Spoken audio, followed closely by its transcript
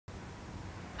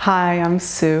Hi, I'm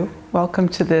Sue. Welcome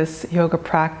to this yoga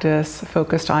practice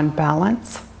focused on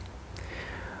balance.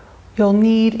 You'll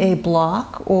need a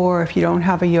block, or if you don't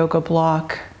have a yoga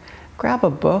block, grab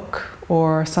a book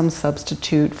or some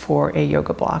substitute for a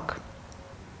yoga block.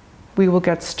 We will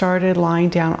get started lying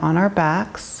down on our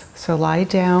backs, so lie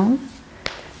down.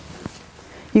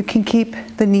 You can keep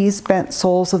the knees bent,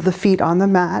 soles of the feet on the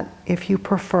mat if you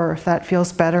prefer, if that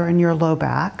feels better in your low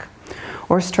back,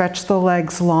 or stretch the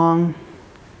legs long.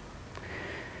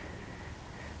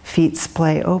 Feet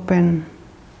splay open.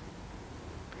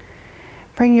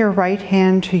 Bring your right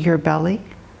hand to your belly,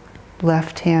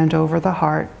 left hand over the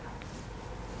heart.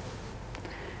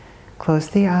 Close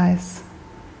the eyes.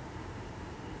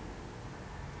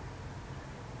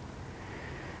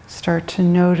 Start to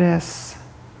notice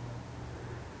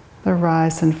the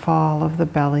rise and fall of the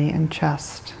belly and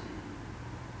chest.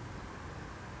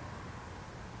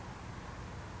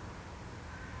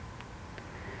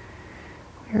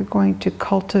 We are going to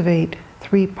cultivate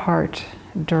three-part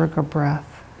Durga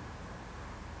breath.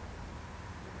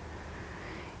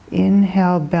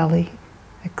 Inhale, belly,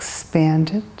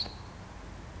 expand it.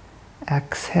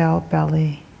 Exhale,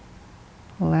 belly,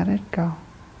 let it go.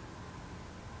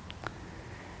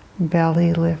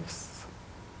 Belly lifts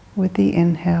with the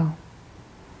inhale.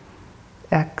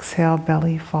 Exhale,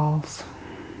 belly falls.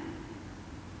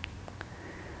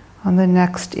 On the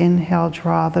next inhale,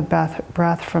 draw the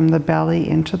breath from the belly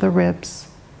into the ribs.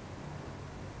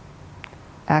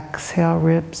 Exhale,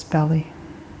 ribs, belly.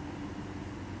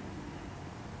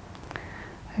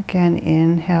 Again,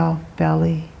 inhale,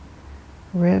 belly,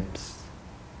 ribs.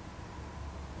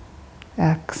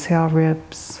 Exhale,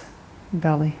 ribs,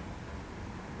 belly.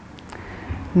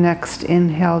 Next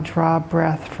inhale, draw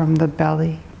breath from the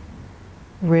belly,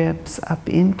 ribs up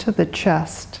into the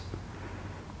chest.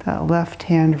 That left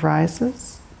hand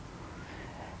rises,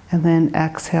 and then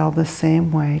exhale the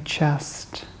same way,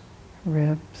 chest,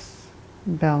 ribs,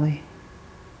 belly.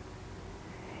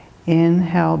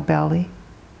 Inhale, belly,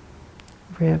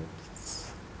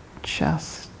 ribs,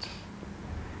 chest.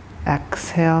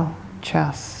 Exhale,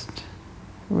 chest,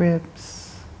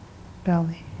 ribs,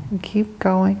 belly. And keep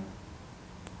going,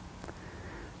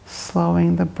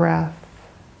 slowing the breath.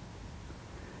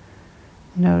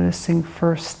 Noticing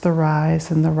first the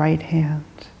rise in the right hand,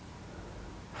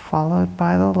 followed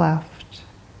by the left.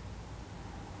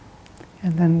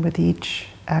 And then with each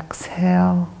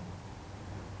exhale,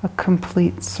 a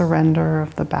complete surrender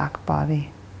of the back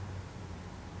body.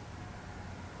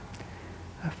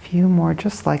 A few more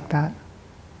just like that.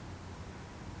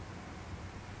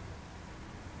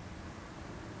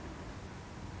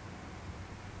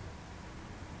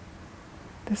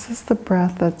 This is the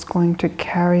breath that's going to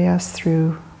carry us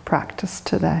through practice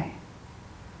today.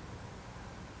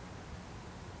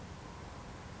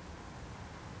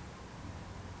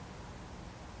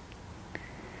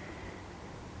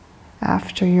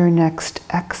 After your next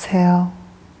exhale,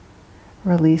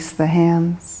 release the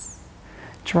hands,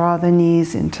 draw the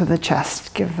knees into the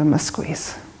chest, give them a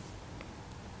squeeze.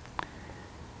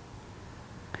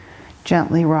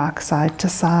 Gently rock side to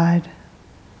side.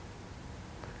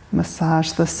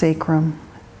 Massage the sacrum.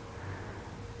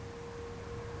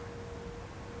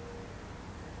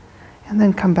 And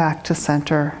then come back to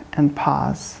center and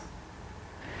pause.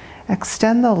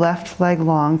 Extend the left leg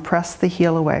long, press the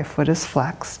heel away, foot is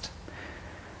flexed.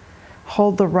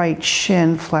 Hold the right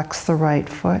shin, flex the right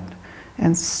foot,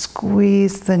 and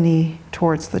squeeze the knee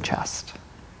towards the chest.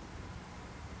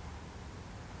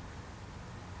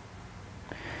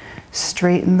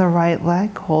 Straighten the right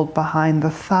leg, hold behind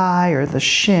the thigh or the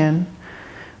shin,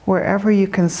 wherever you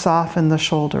can soften the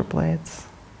shoulder blades.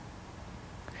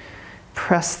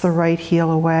 Press the right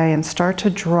heel away and start to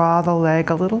draw the leg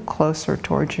a little closer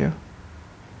towards you.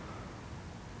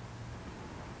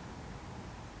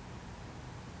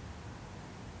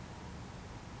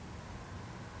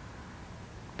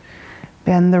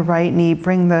 Bend the right knee,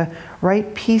 bring the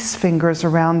right peace fingers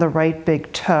around the right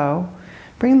big toe.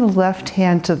 Bring the left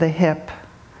hand to the hip.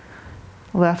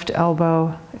 Left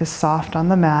elbow is soft on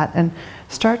the mat, and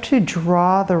start to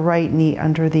draw the right knee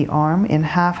under the arm in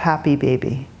half happy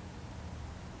baby.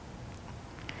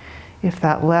 If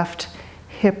that left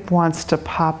hip wants to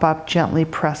pop up, gently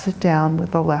press it down with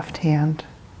the left hand.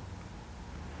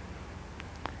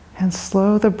 And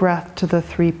slow the breath to the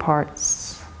three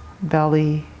parts: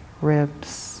 belly,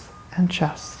 ribs, and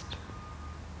chest.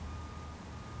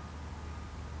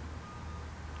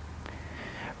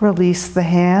 Release the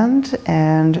hand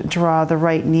and draw the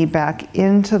right knee back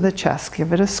into the chest.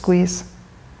 Give it a squeeze.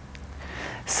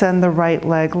 Send the right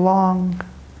leg long.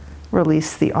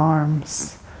 Release the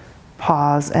arms.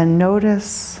 Pause and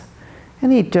notice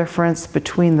Any difference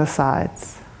between the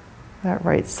sides? That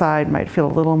right side might feel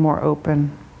a little more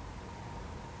open.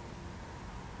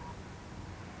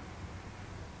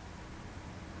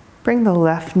 Bring the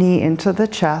left knee into the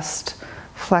chest,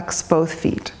 flex both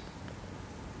feet.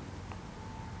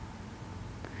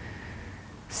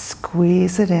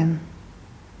 Squeeze it in.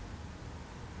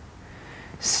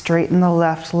 Straighten the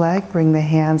left leg, bring the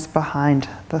hands behind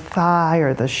the thigh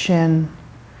or the shin.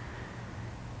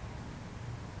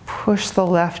 Push the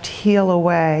left heel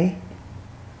away.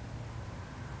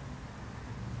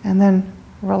 And then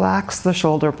relax the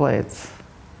shoulder blades.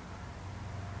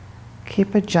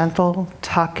 Keep a gentle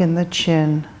tuck in the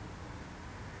chin.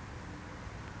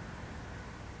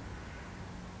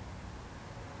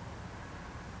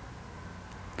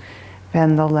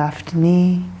 Bend the left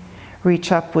knee.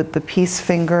 Reach up with the peace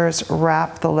fingers,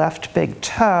 wrap the left big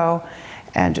toe,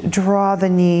 and draw the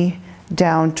knee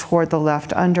down toward the left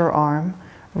underarm.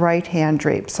 Right hand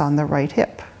drapes on the right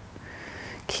hip.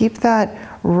 Keep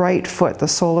that right foot, the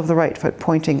sole of the right foot,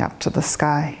 pointing up to the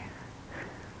sky.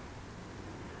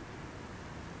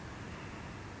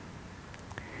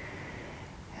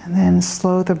 And then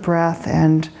slow the breath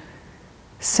and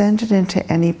send it into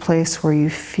any place where you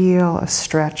feel a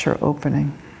stretch or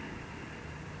opening.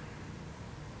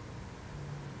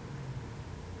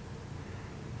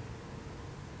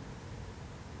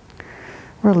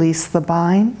 Release the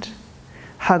bind.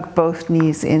 Hug both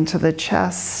knees into the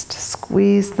chest.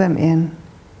 Squeeze them in.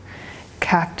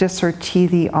 Cactus or T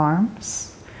the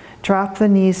arms. Drop the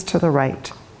knees to the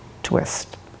right.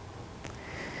 Twist.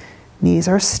 Knees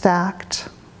are stacked.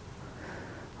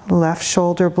 Left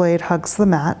shoulder blade hugs the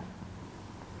mat.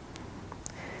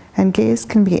 And gaze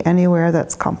can be anywhere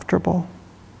that's comfortable.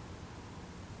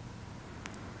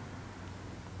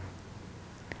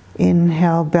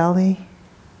 Inhale, belly,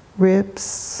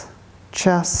 ribs,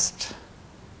 chest.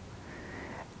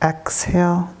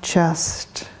 Exhale,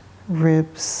 chest,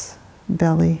 ribs,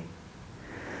 belly.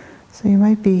 So you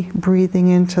might be breathing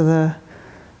into the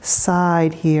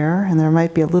side here, and there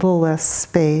might be a little less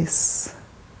space.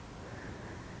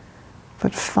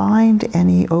 But find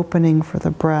any opening for the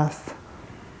breath.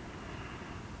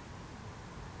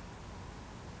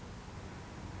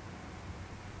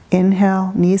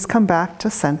 Inhale, knees come back to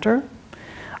center.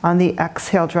 On the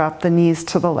exhale, drop the knees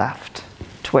to the left.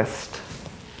 Twist.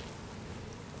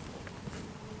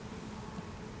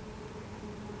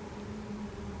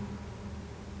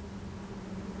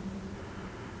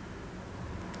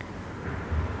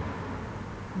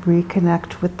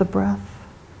 Reconnect with the breath.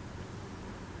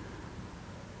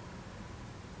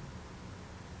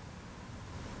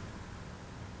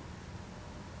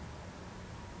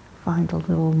 Find a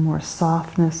little more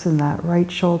softness in that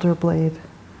right shoulder blade.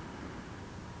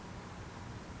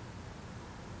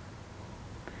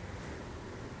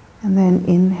 And then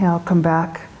inhale, come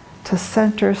back to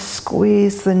center,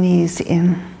 squeeze the knees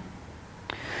in.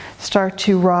 Start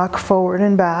to rock forward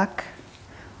and back.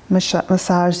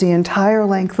 Massage the entire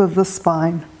length of the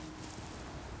spine.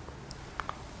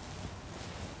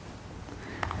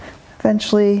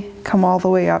 Eventually, come all the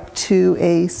way up to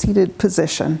a seated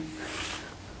position.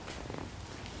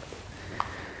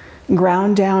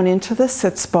 Ground down into the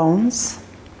sits bones.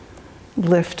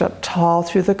 Lift up tall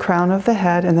through the crown of the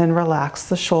head and then relax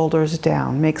the shoulders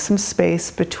down. Make some space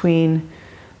between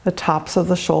the tops of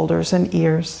the shoulders and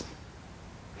ears.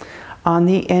 On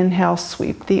the inhale,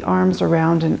 sweep the arms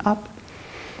around and up.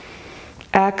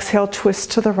 Exhale,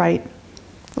 twist to the right.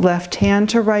 Left hand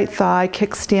to right thigh,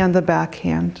 kickstand the back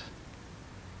hand.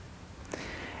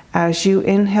 As you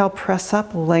inhale, press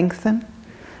up, lengthen.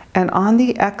 And on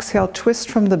the exhale,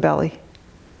 twist from the belly.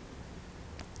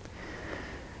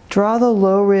 Draw the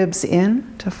low ribs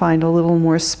in to find a little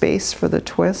more space for the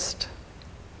twist.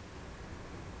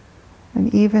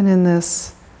 And even in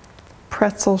this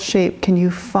pretzel shape, can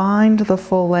you find the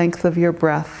full length of your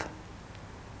breath?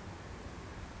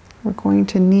 We're going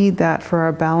to need that for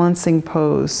our balancing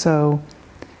pose, so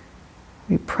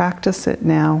we practice it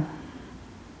now.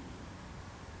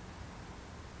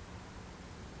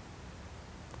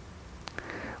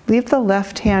 Leave the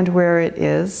left hand where it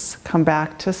is, come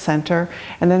back to center,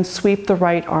 and then sweep the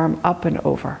right arm up and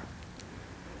over.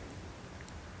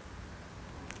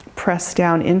 Press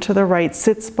down into the right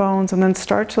sits bones and then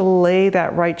start to lay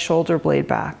that right shoulder blade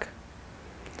back.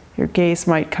 Your gaze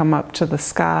might come up to the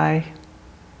sky,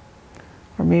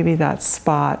 or maybe that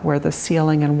spot where the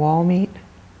ceiling and wall meet.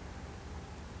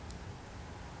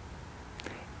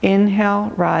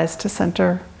 Inhale, rise to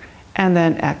center, and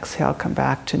then exhale, come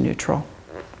back to neutral.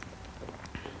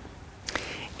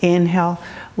 Inhale,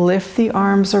 lift the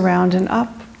arms around and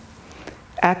up.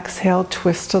 Exhale,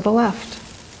 twist to the left.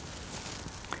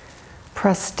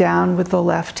 Press down with the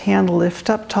left hand, lift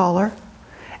up taller,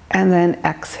 and then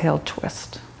exhale,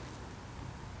 twist.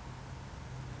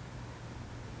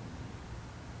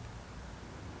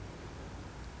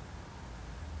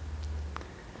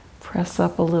 Press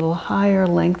up a little higher,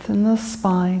 lengthen the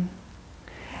spine,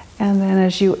 and then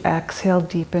as you exhale,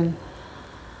 deepen.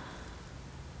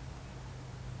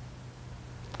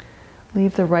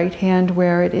 Leave the right hand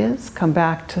where it is, come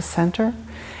back to center,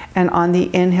 and on the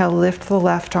inhale, lift the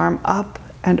left arm up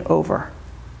and over.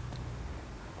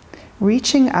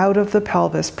 Reaching out of the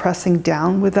pelvis, pressing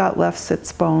down with that left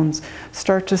sits bones.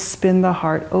 Start to spin the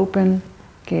heart open,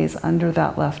 gaze under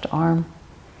that left arm.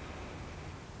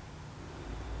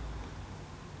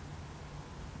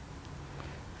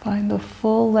 Find the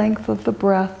full length of the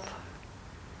breath.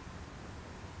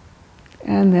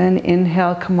 And then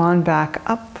inhale, come on back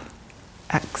up.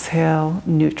 Exhale,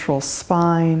 neutral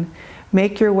spine.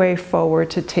 Make your way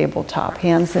forward to tabletop,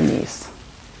 hands and knees.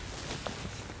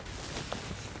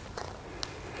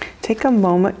 Take a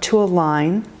moment to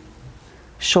align,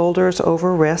 shoulders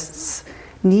over wrists.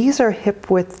 Knees are hip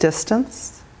width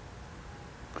distance.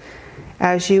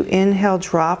 As you inhale,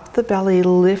 drop the belly,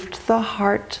 lift the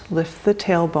heart, lift the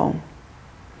tailbone.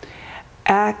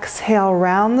 Exhale,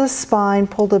 round the spine,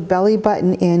 pull the belly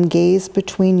button in, gaze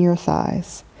between your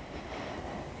thighs.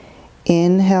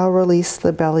 Inhale, release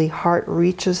the belly, heart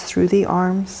reaches through the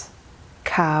arms,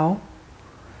 cow.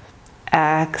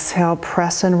 Exhale,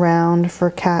 press and round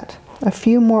for cat. A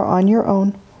few more on your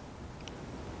own.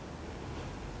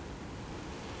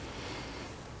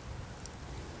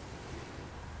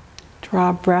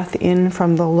 Draw breath in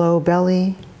from the low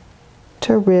belly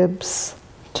to ribs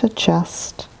to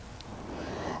chest.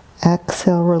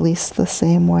 Exhale, release the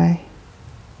same way.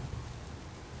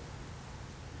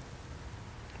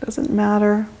 Doesn't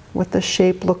matter what the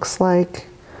shape looks like.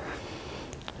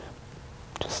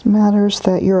 Just matters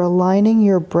that you're aligning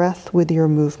your breath with your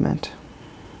movement.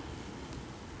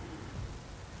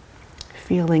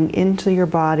 Feeling into your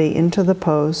body, into the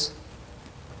pose.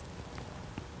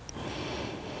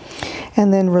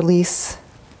 And then release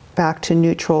back to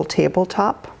neutral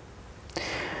tabletop.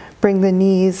 Bring the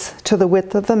knees to the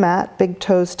width of the mat, big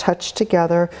toes touch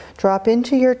together. Drop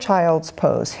into your child's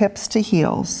pose, hips to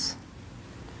heels.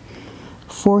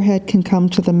 Forehead can come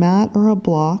to the mat or a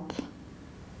block.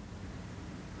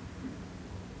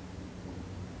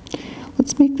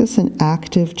 Let's make this an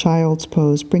active child's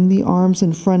pose. Bring the arms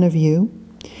in front of you.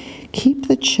 Keep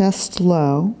the chest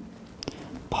low.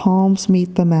 Palms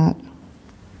meet the mat.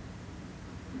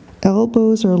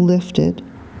 Elbows are lifted.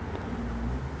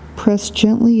 Press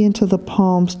gently into the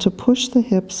palms to push the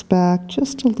hips back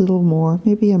just a little more,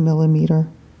 maybe a millimeter.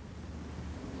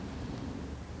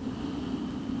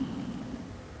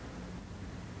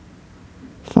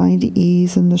 Find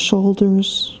ease in the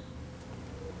shoulders.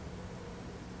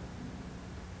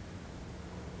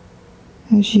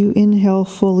 As you inhale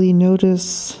fully,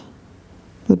 notice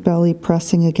the belly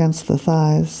pressing against the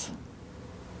thighs.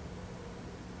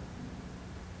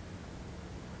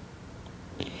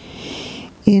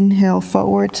 Inhale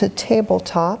forward to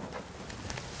tabletop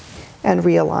and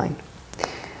realign.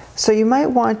 So you might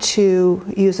want to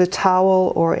use a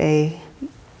towel or a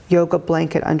yoga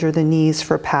blanket under the knees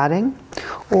for padding,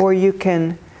 or you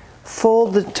can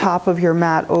fold the top of your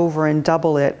mat over and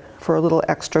double it for a little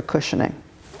extra cushioning.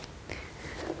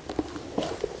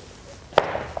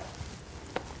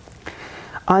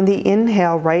 On the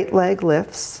inhale, right leg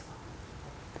lifts.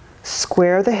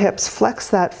 Square the hips, flex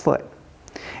that foot.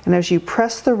 And as you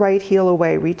press the right heel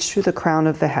away, reach through the crown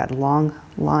of the head, long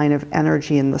line of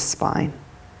energy in the spine.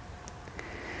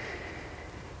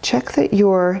 Check that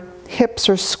your hips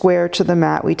are square to the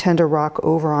mat. We tend to rock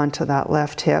over onto that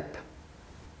left hip.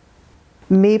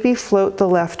 Maybe float the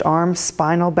left arm,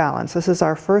 spinal balance. This is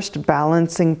our first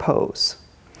balancing pose.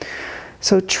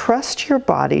 So trust your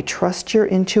body, trust your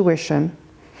intuition,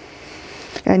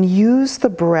 and use the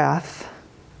breath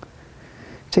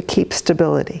to keep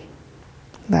stability.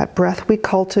 That breath we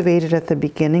cultivated at the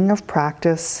beginning of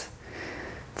practice,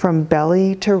 from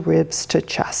belly to ribs to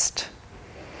chest.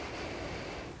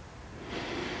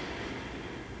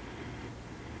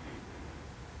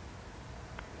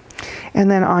 And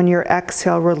then on your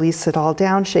exhale, release it all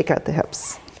down, shake out the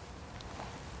hips.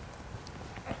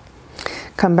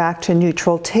 Come back to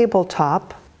neutral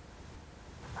tabletop.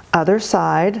 Other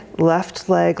side, left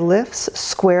leg lifts,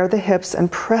 square the hips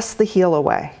and press the heel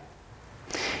away.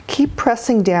 Keep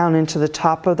pressing down into the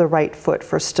top of the right foot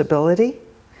for stability,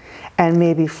 and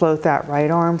maybe float that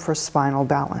right arm for spinal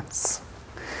balance.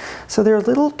 So there are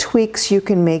little tweaks you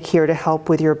can make here to help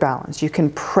with your balance. You can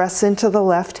press into the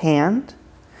left hand.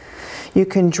 You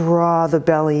can draw the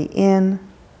belly in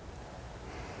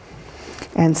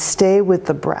and stay with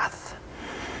the breath.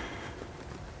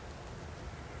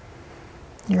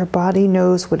 Your body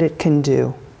knows what it can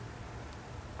do.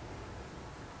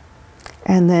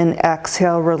 And then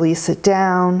exhale, release it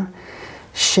down,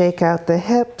 shake out the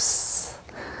hips,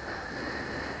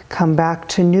 come back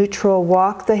to neutral,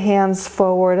 walk the hands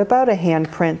forward, about a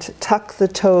handprint, tuck the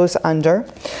toes under,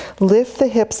 lift the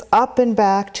hips up and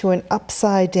back to an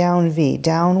upside down V,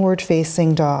 downward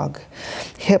facing dog.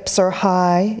 Hips are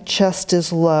high, chest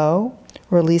is low,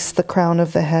 release the crown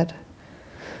of the head.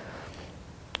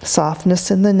 Softness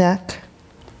in the neck.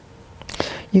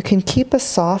 You can keep a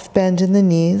soft bend in the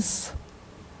knees.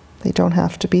 They don't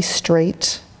have to be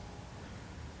straight.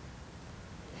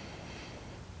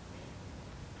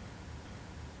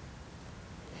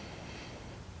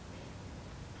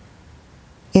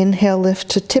 Inhale, lift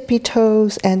to tippy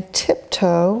toes and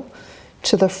tiptoe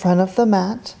to the front of the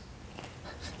mat.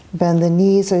 Bend the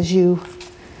knees as you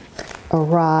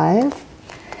arrive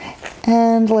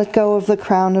and let go of the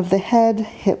crown of the head.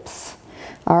 Hips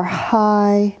are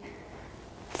high,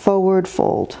 forward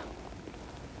fold.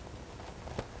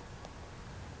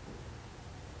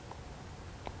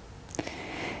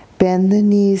 Bend the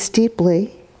knees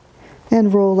deeply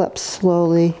and roll up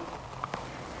slowly,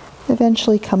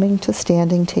 eventually coming to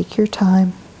standing. Take your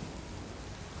time.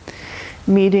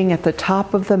 Meeting at the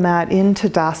top of the mat in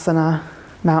Tadasana,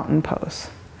 mountain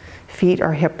pose. Feet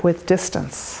are hip-width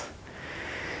distance.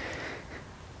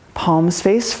 Palms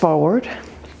face forward.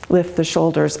 Lift the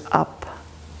shoulders up,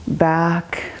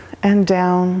 back, and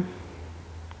down.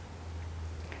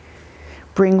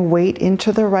 Bring weight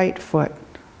into the right foot.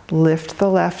 Lift the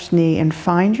left knee and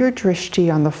find your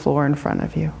drishti on the floor in front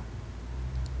of you.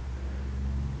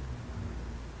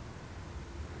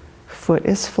 Foot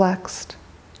is flexed.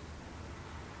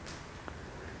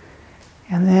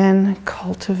 And then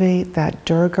cultivate that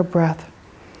Durga breath.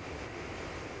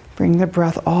 Bring the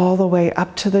breath all the way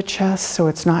up to the chest so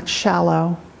it's not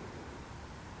shallow.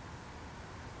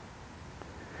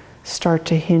 Start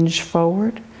to hinge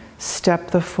forward.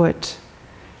 Step the foot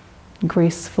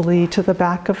gracefully to the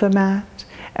back of the mat.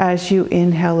 As you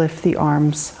inhale, lift the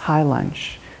arms, high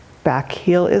lunge. Back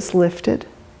heel is lifted.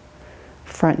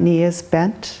 Front knee is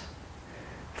bent.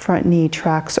 Front knee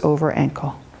tracks over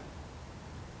ankle.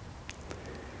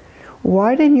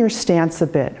 Widen your stance a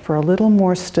bit for a little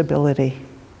more stability.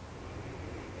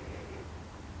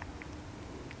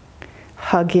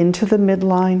 Hug into the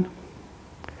midline.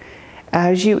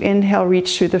 As you inhale,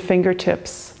 reach through the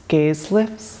fingertips. Gaze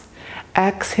lifts.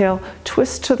 Exhale,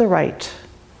 twist to the right.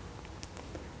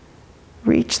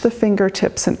 Reach the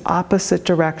fingertips in opposite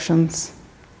directions.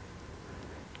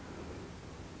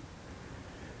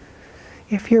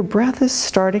 If your breath is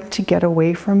starting to get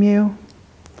away from you,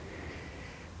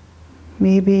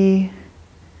 maybe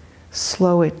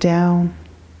slow it down.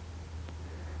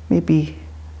 Maybe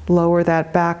lower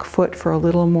that back foot for a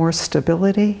little more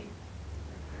stability.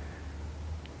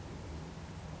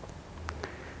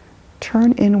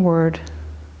 Turn inward.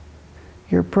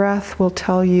 Your breath will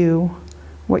tell you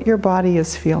what your body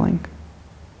is feeling.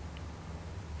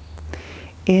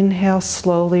 Inhale,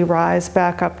 slowly rise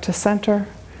back up to center.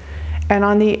 And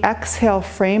on the exhale,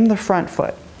 frame the front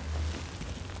foot.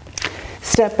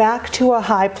 Step back to a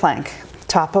high plank,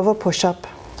 top of a push-up.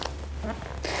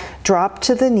 Drop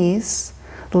to the knees,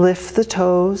 lift the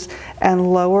toes,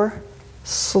 and lower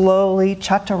slowly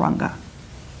chaturanga.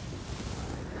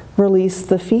 Release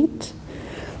the feet.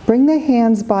 Bring the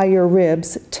hands by your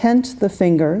ribs, tent the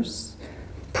fingers.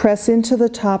 Press into the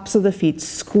tops of the feet,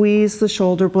 squeeze the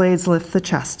shoulder blades, lift the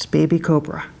chest, baby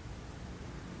cobra.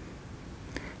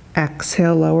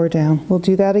 Exhale, lower down. We'll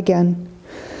do that again.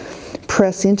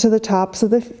 Press into the tops of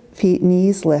the feet,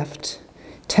 knees lift.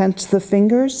 Tent the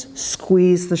fingers,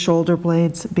 squeeze the shoulder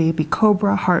blades, baby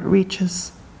cobra, heart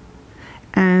reaches.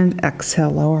 And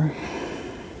exhale, lower.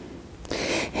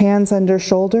 Hands under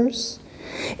shoulders.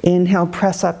 Inhale,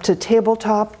 press up to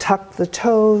tabletop, tuck the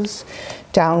toes,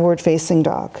 downward facing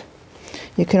dog.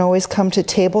 You can always come to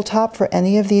tabletop for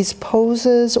any of these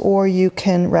poses, or you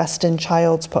can rest in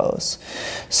child's pose.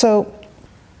 So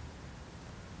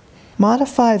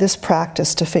modify this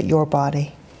practice to fit your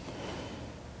body.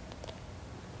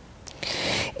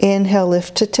 Inhale,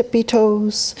 lift to tippy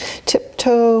toes,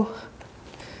 tiptoe,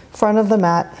 front of the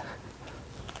mat.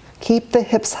 Keep the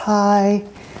hips high,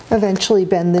 eventually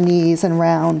bend the knees and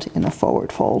round in a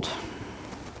forward fold.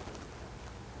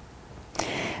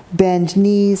 Bend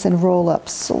knees and roll up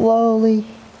slowly,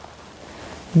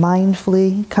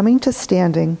 mindfully, coming to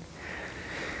standing.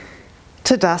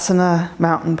 Tadasana,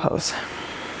 mountain pose.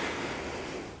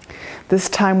 This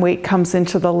time weight comes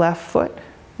into the left foot,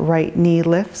 right knee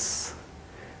lifts.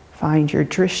 Find your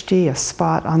drishti, a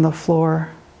spot on the floor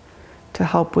to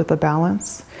help with the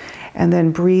balance. And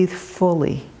then breathe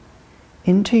fully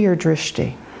into your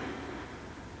drishti.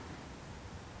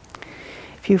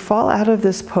 If you fall out of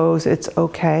this pose, it's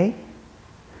okay.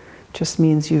 Just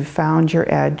means you've found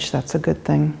your edge. That's a good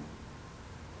thing.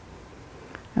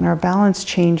 And our balance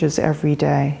changes every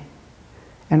day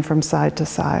and from side to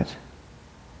side.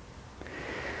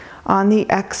 On the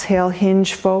exhale,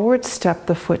 hinge forward, step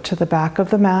the foot to the back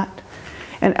of the mat.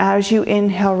 And as you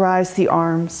inhale, rise the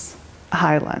arms,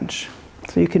 high lunge.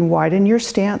 So you can widen your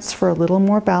stance for a little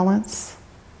more balance.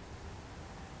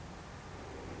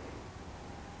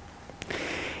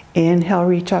 Inhale,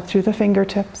 reach up through the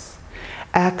fingertips.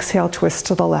 Exhale, twist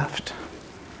to the left.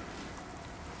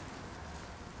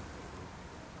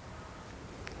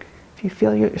 If you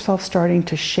feel yourself starting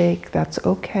to shake, that's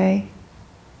okay.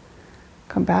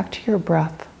 Come back to your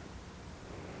breath.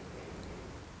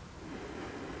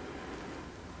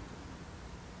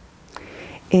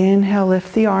 Inhale,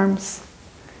 lift the arms.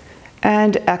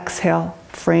 And exhale,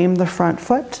 frame the front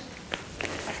foot.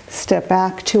 Step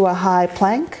back to a high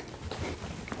plank.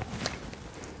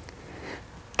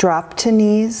 Drop to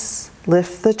knees,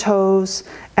 lift the toes,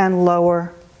 and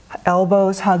lower,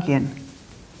 elbows hug in.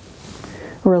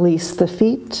 Release the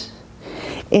feet.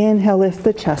 Inhale, lift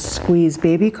the chest, squeeze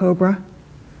baby cobra.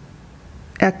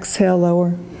 Exhale,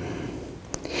 lower.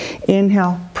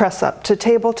 Inhale, press up to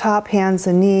tabletop, hands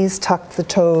and knees, tuck the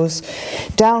toes.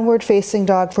 Downward facing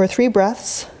dog for 3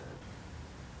 breaths.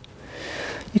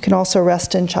 You can also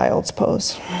rest in child's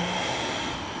pose.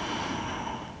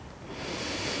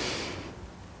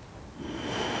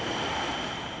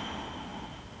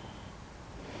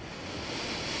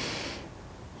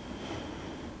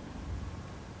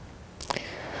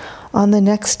 On the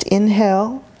next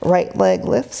inhale, right leg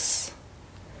lifts.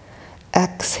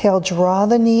 Exhale, draw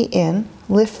the knee in,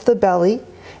 lift the belly,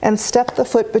 and step the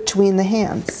foot between the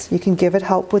hands. You can give it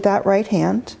help with that right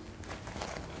hand.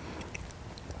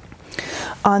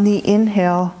 On the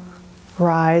inhale,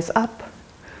 rise up,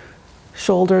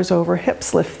 shoulders over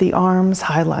hips, lift the arms,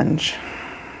 high lunge.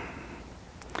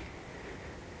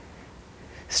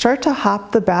 Start to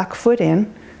hop the back foot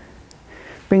in,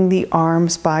 bring the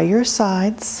arms by your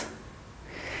sides,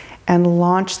 and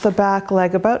launch the back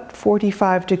leg about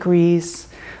 45 degrees.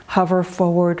 Hover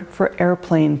forward for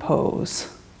airplane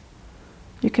pose.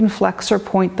 You can flex or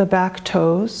point the back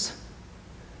toes.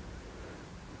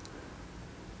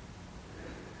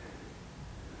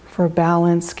 For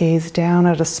balance, gaze down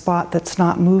at a spot that's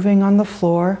not moving on the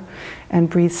floor and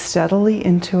breathe steadily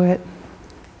into it.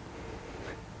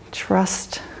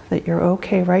 Trust that you're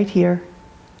okay right here.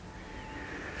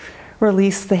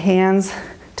 Release the hands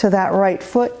to that right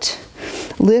foot.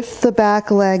 Lift the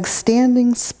back leg,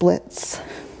 standing splits.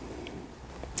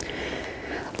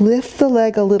 Lift the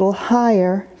leg a little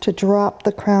higher to drop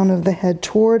the crown of the head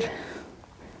toward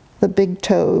the big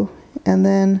toe. And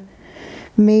then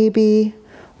maybe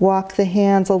walk the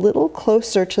hands a little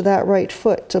closer to that right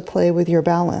foot to play with your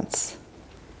balance.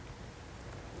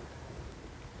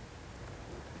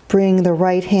 Bring the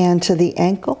right hand to the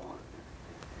ankle.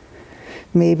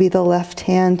 Maybe the left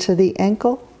hand to the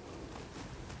ankle.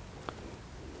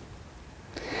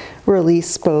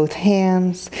 Release both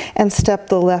hands and step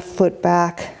the left foot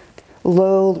back,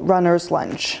 low runner's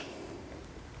lunge.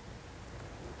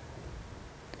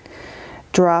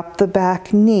 Drop the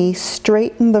back knee,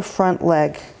 straighten the front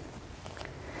leg.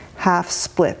 Half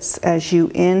splits as you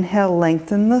inhale,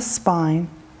 lengthen the spine,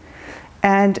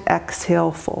 and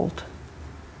exhale, fold.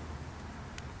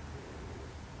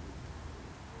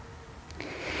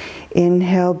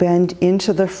 Inhale, bend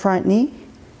into the front knee.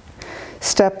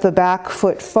 Step the back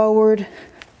foot forward.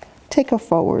 Take a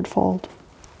forward fold.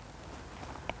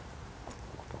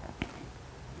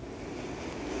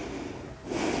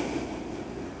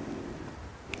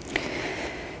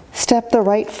 Step the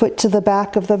right foot to the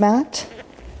back of the mat.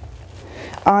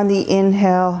 On the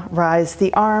inhale, rise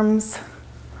the arms,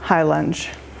 high lunge.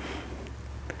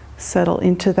 Settle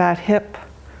into that hip.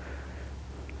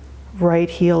 Right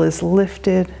heel is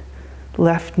lifted,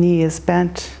 left knee is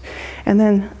bent, and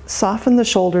then soften the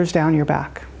shoulders down your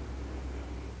back.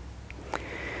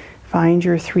 Find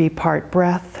your 3-part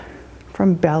breath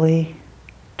from belly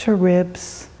to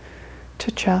ribs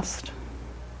to chest.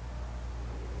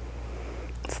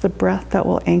 It's the breath that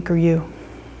will anchor you.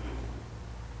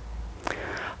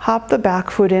 Hop the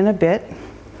back foot in a bit.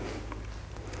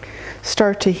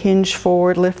 Start to hinge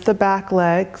forward, lift the back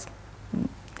legs.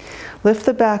 Lift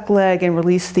the back leg and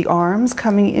release the arms,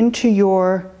 coming into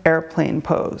your airplane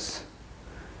pose.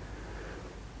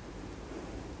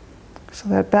 So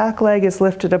that back leg is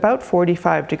lifted about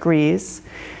 45 degrees,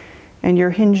 and you're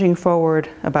hinging forward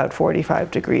about 45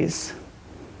 degrees.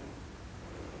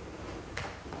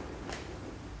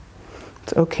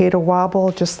 It's okay to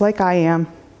wobble just like I am.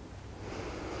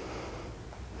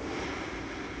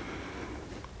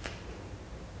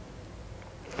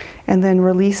 And then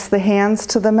release the hands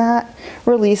to the mat,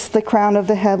 release the crown of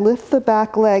the head, lift the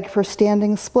back leg for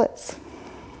standing splits.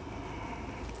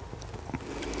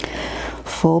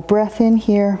 Full breath in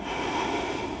here.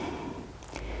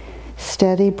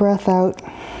 Steady breath out.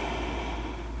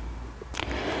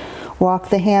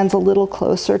 Walk the hands a little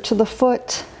closer to the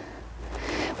foot.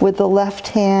 With the left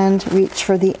hand, reach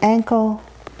for the ankle,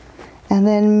 and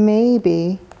then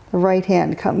maybe the right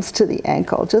hand comes to the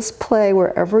ankle. Just play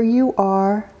wherever you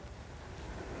are.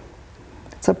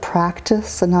 It's a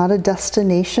practice and not a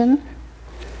destination.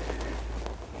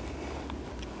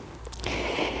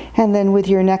 And then with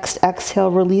your next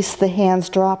exhale, release the hands,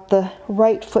 drop the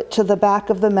right foot to the back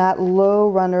of the mat, low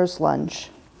runner's lunge.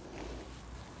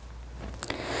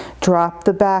 Drop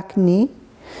the back knee,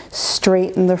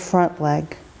 straighten the front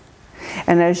leg.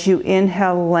 And as you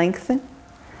inhale, lengthen,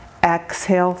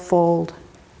 exhale, fold,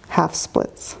 half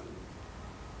splits.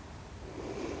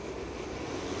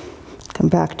 Come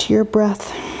back to your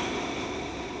breath.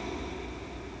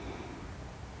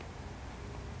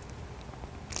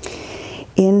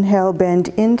 Inhale, bend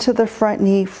into the front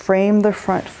knee, frame the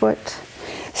front foot.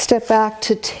 Step back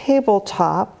to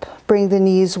tabletop, bring the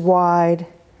knees wide,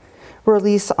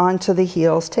 release onto the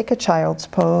heels. Take a child's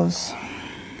pose.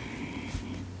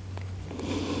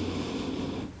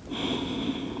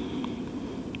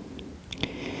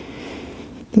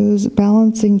 Those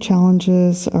balancing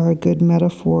challenges are a good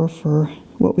metaphor for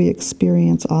what we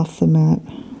experience off the mat.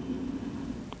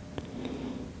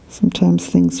 Sometimes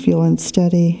things feel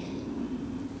unsteady,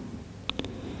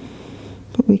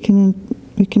 but we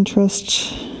can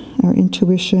trust our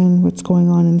intuition, what's going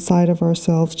on inside of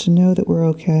ourselves, to know that we're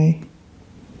okay.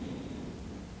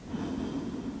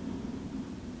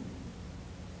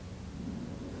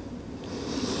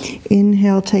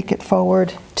 Inhale, take it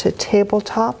forward to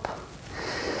tabletop.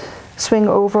 Swing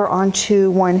over onto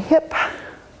one hip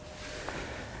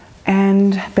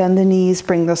and bend the knees,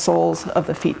 bring the soles of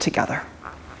the feet together.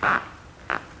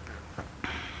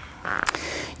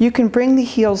 You can bring the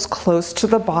heels close to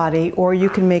the body, or you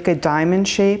can make a diamond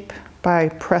shape by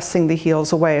pressing the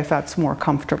heels away if that's more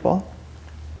comfortable.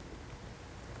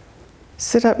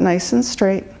 Sit up nice and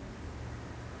straight.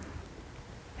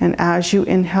 And as you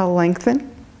inhale, lengthen.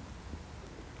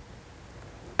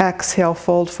 Exhale,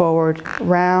 fold forward,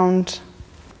 round.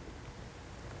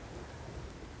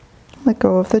 Let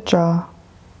go of the jaw.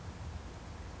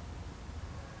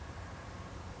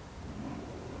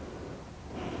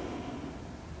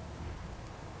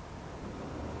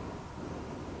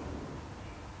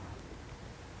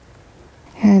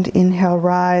 And inhale,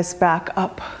 rise back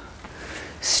up.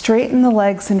 Straighten the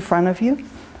legs in front of you.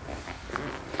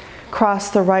 Cross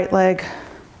the right leg,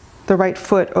 the right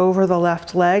foot over the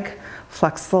left leg.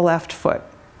 Flex the left foot.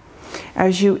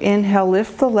 As you inhale,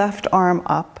 lift the left arm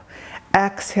up.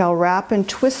 Exhale, wrap and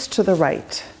twist to the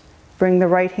right. Bring the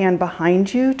right hand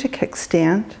behind you to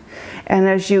kickstand. And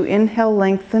as you inhale,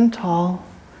 lengthen tall.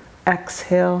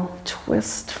 Exhale,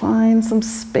 twist. Find some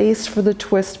space for the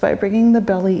twist by bringing the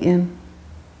belly in.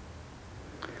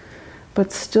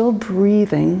 But still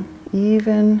breathing,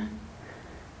 even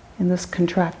in this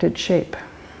contracted shape.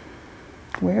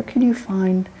 Where can you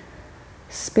find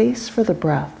space for the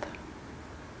breath?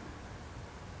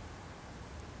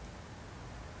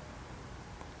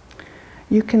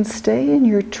 You can stay in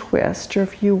your twist, or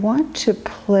if you want to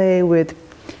play with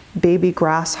baby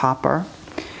grasshopper,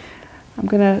 I'm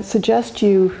going to suggest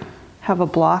you have a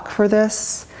block for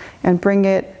this and bring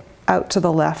it out to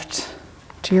the left,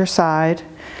 to your side.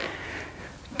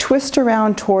 Twist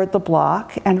around toward the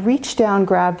block and reach down,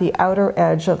 grab the outer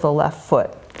edge of the left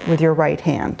foot with your right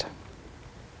hand.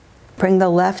 Bring the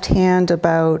left hand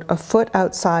about a foot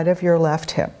outside of your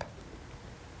left hip.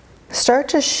 Start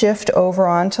to shift over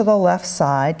onto the left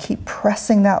side. Keep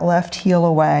pressing that left heel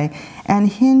away and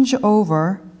hinge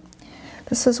over.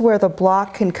 This is where the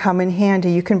block can come in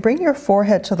handy. You can bring your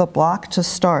forehead to the block to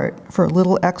start for a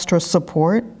little extra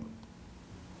support.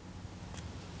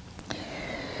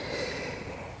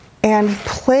 And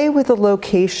play with the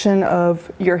location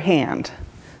of your hand.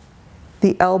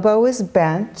 The elbow is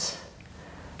bent.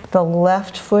 The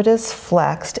left foot is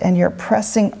flexed, and you're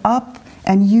pressing up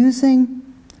and using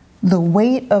the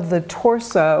weight of the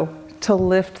torso to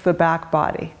lift the back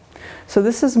body. So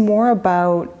this is more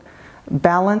about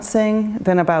balancing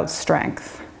than about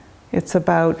strength. It's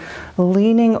about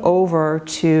leaning over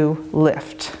to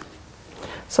lift.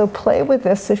 So play with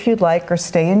this if you'd like, or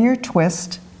stay in your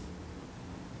twist.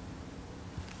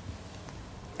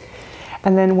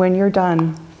 And then when you're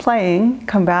done playing,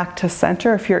 come back to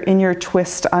center. If you're in your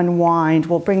twist, unwind.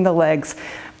 We'll bring the legs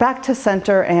back to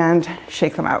center and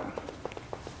shake them out.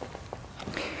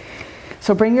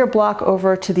 So bring your block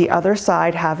over to the other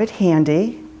side, have it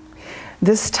handy.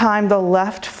 This time the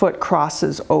left foot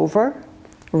crosses over,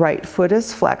 right foot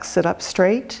is flexed, sit up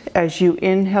straight. As you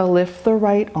inhale, lift the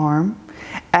right arm.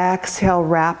 Exhale,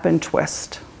 wrap and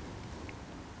twist.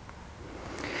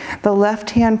 The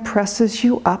left hand presses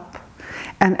you up,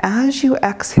 and as you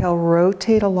exhale,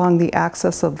 rotate along the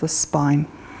axis of the spine.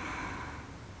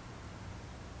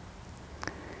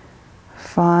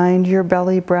 Find your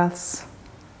belly breaths.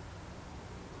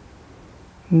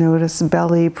 Notice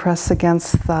belly press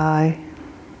against thigh.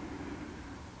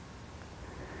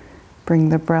 Bring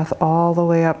the breath all the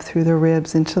way up through the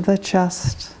ribs into the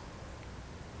chest.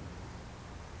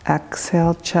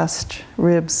 Exhale, chest,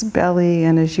 ribs, belly,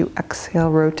 and as you exhale,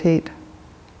 rotate.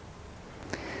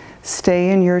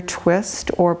 Stay in your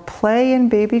twist or play in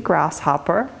baby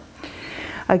grasshopper.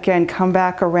 Again, come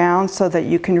back around so that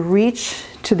you can reach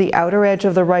to the outer edge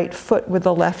of the right foot with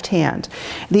the left hand.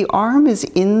 The arm is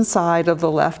inside of the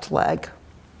left leg.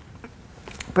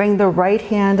 Bring the right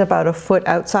hand about a foot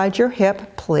outside your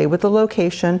hip, play with the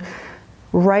location.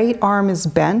 Right arm is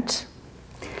bent.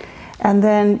 And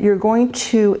then you're going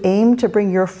to aim to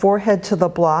bring your forehead to the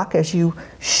block as you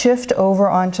shift over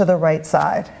onto the right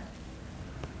side.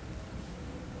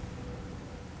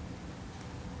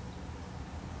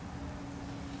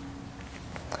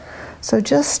 So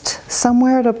just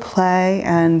somewhere to play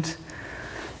and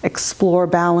explore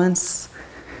balance,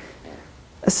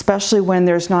 especially when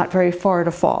there's not very far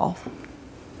to fall.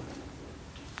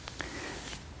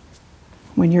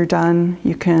 When you're done,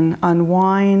 you can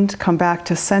unwind, come back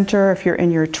to center. If you're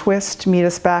in your twist, meet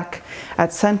us back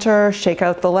at center, shake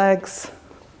out the legs.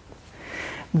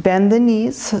 Bend the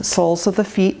knees, soles of the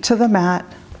feet to the mat,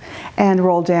 and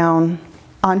roll down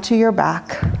onto your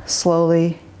back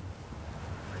slowly.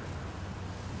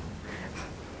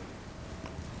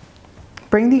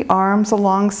 Bring the arms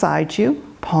alongside you,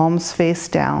 palms face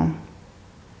down.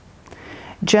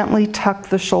 Gently tuck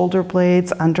the shoulder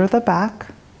blades under the back.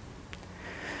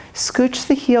 Scooch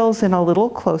the heels in a little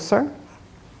closer.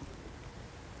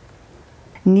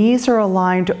 Knees are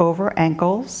aligned over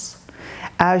ankles.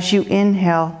 As you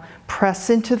inhale, press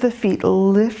into the feet,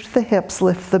 lift the hips,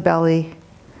 lift the belly.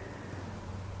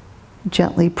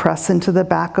 Gently press into the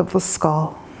back of the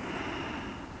skull.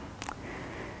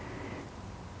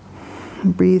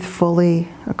 Breathe fully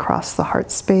across the heart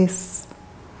space.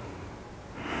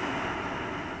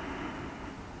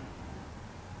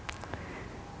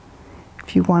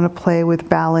 If you want to play with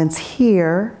balance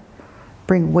here,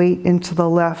 bring weight into the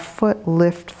left foot,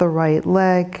 lift the right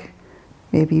leg,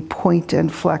 maybe point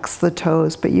and flex the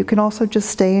toes, but you can also just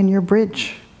stay in your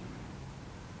bridge.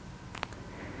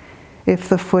 If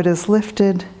the foot is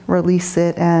lifted, release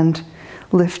it and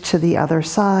lift to the other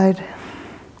side.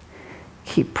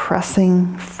 Keep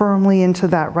pressing firmly into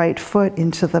that right foot,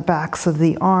 into the backs of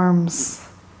the arms.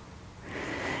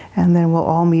 And then we'll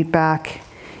all meet back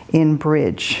in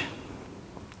bridge.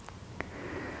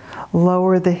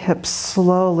 Lower the hips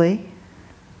slowly.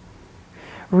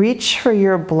 Reach for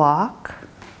your block.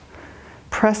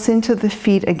 Press into the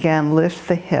feet again, lift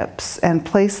the hips, and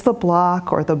place the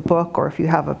block or the book, or if you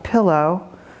have a pillow,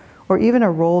 or even a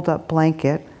rolled up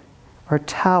blanket or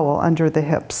towel under the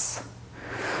hips.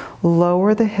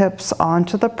 Lower the hips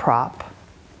onto the prop.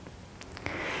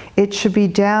 It should be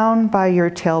down by your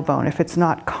tailbone. If it's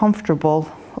not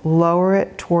comfortable, lower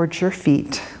it towards your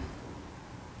feet.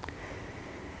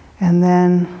 And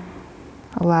then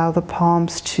allow the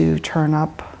palms to turn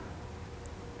up.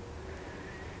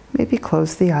 Maybe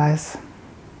close the eyes.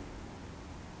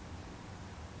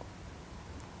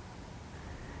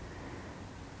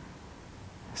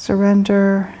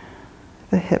 Surrender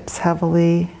the hips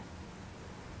heavily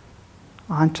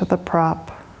onto the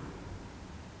prop.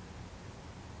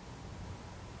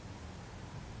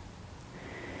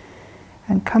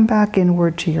 And come back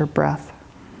inward to your breath.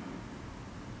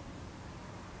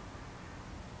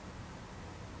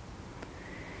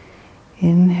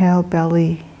 Inhale,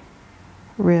 belly,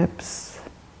 ribs,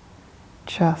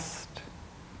 chest.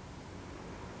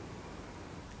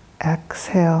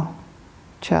 Exhale,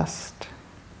 chest,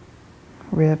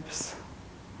 ribs,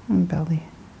 and belly.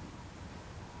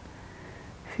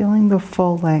 Feeling the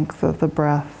full length of the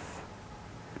breath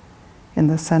in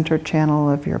the center channel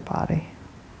of your body.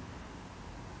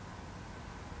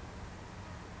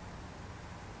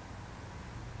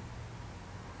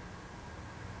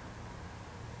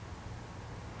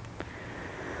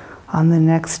 On the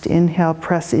next inhale,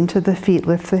 press into the feet,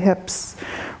 lift the hips,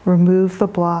 remove the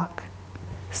block,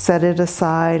 set it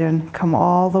aside and come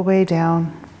all the way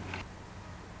down.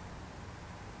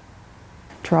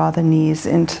 Draw the knees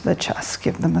into the chest,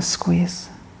 give them a squeeze.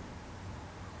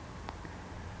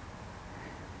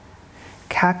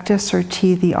 Cactus or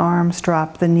T the arms,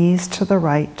 drop the knees to the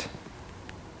right.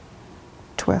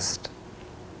 Twist.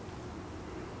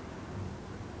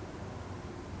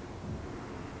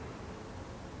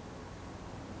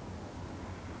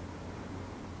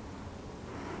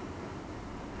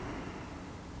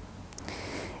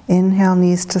 Inhale,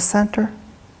 knees to center,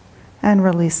 and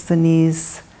release the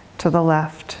knees to the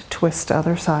left. Twist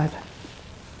other side.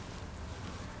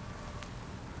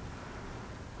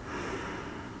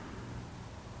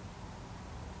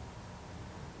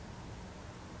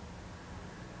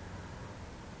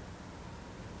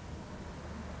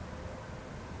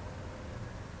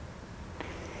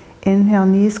 Inhale,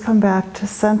 knees come back to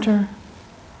center.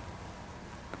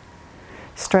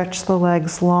 Stretch the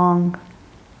legs long.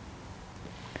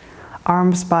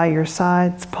 Arms by your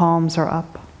sides, palms are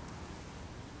up.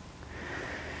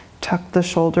 Tuck the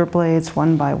shoulder blades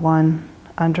one by one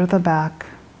under the back.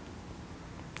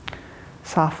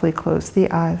 Softly close the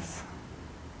eyes.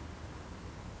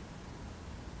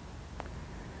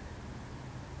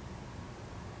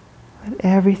 Let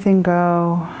everything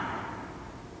go.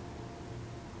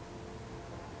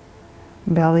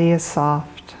 Belly is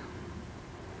soft.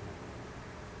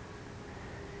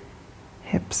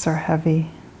 Hips are heavy.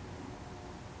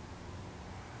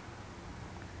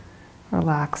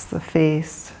 Relax the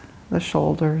face, the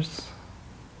shoulders.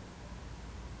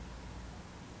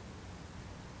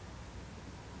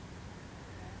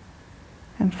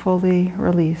 And fully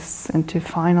release into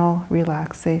final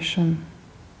relaxation,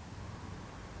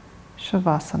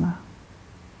 Shavasana.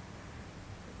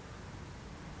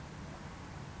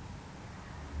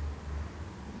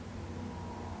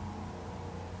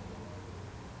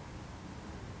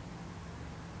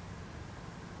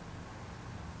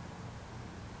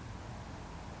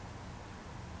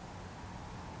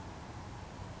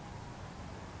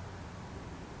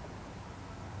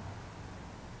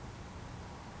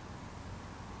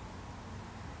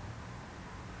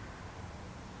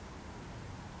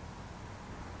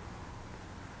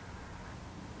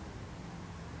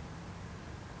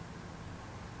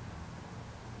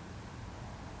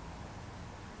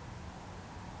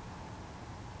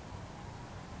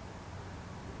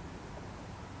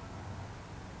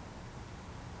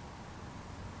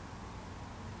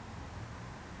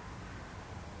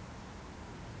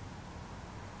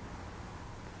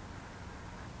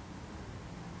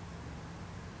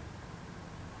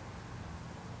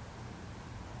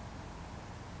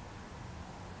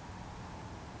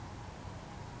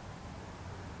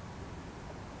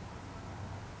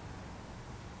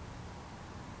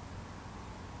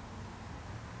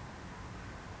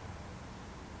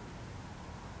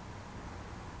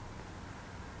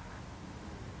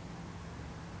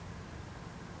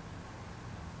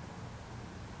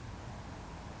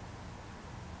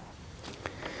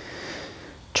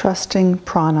 Trusting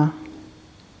prana,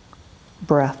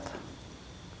 breath.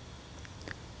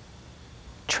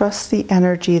 Trust the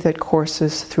energy that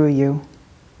courses through you.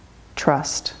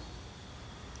 Trust.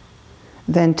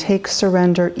 Then take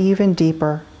surrender even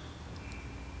deeper.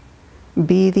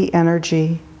 Be the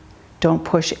energy. Don't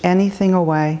push anything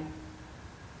away.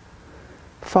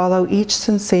 Follow each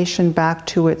sensation back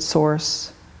to its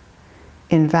source,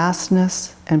 in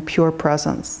vastness and pure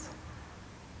presence.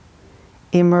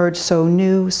 Emerge so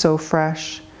new, so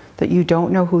fresh, that you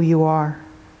don't know who you are.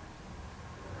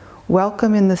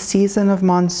 Welcome in the season of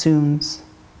monsoons.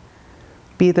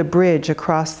 Be the bridge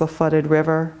across the flooded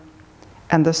river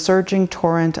and the surging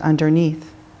torrent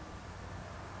underneath.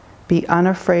 Be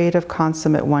unafraid of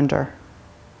consummate wonder.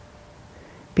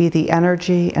 Be the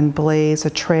energy and blaze a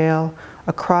trail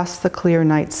across the clear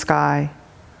night sky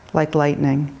like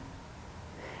lightning.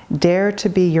 Dare to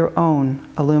be your own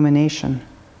illumination.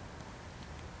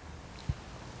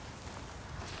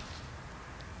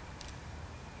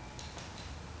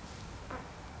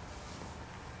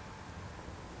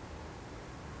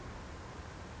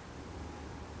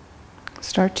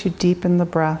 Start to deepen the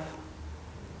breath.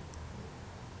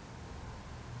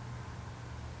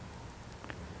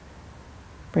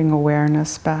 Bring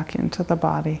awareness back into the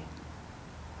body.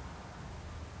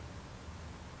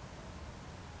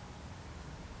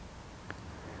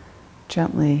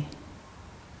 Gently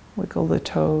wiggle the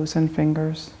toes and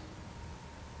fingers.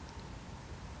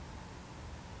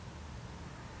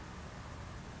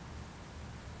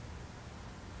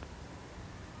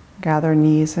 Gather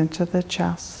knees into the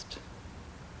chest.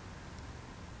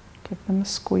 Give them a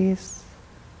squeeze.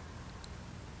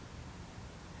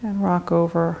 And rock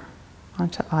over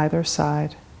onto either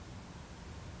side.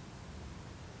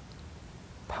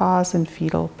 Pause in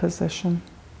fetal position.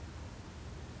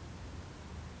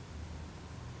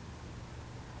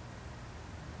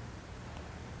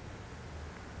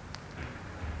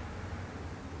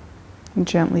 And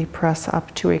gently press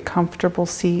up to a comfortable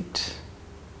seat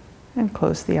and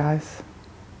close the eyes.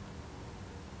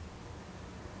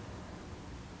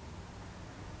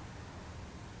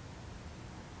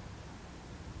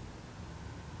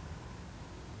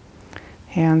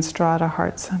 Hands draw to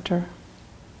heart center.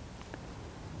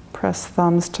 Press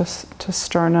thumbs to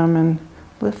sternum and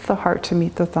lift the heart to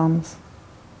meet the thumbs.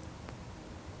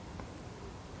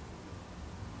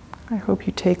 I hope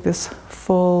you take this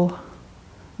full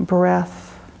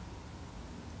breath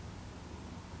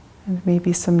and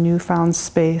maybe some newfound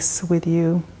space with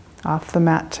you off the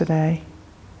mat today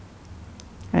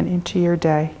and into your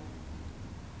day.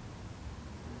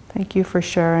 Thank you for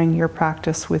sharing your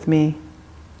practice with me.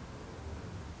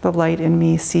 The light in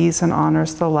me sees and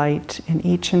honors the light in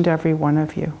each and every one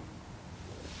of you.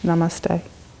 Namaste.